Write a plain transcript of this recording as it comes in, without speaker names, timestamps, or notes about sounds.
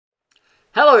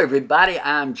Hello everybody,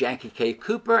 I'm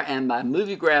JackieKCooper and my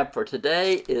movie grab for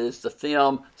today is the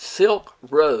film Silk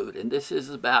Road. And this is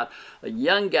about a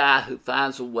young guy who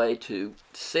finds a way to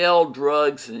sell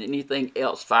drugs and anything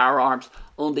else, firearms,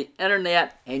 on the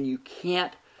internet, and you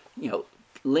can't,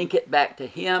 link it back to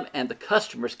him, and the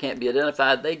customers can't be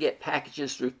identified. They get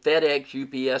packages through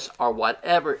FedEx, UPS, or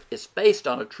whatever. It's based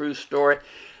on a true story.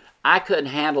 I couldn't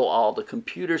handle all the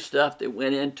computer stuff that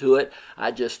went into it.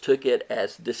 I just took it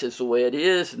as this is the way it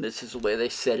is and this is the way they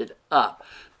set it up.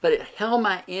 But it held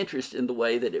my interest in the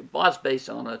way that it was based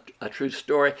on a true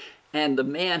story. And the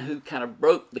man who kind of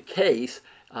broke the case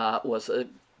was a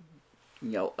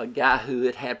guy who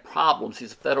had had problems.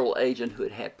 He's a federal agent who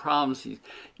had had problems. He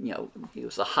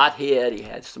was a hothead. He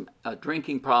had some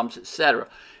drinking problems, etc.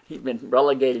 He'd been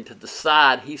relegated to the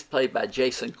side. He's played by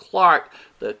Clarke.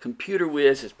 The computer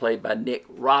whiz is played by Nick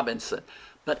Robinson.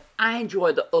 But I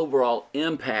enjoyed the overall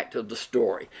impact of the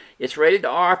story. It's rated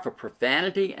R for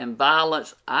profanity and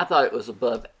violence. I thought it was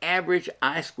above average.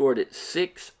 I scored it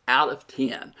 6 out of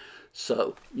 10.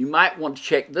 So you might want to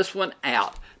check this one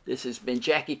out. This has been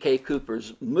Jackie K.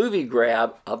 Cooper's movie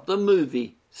grab of the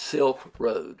movie Silk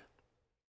Road.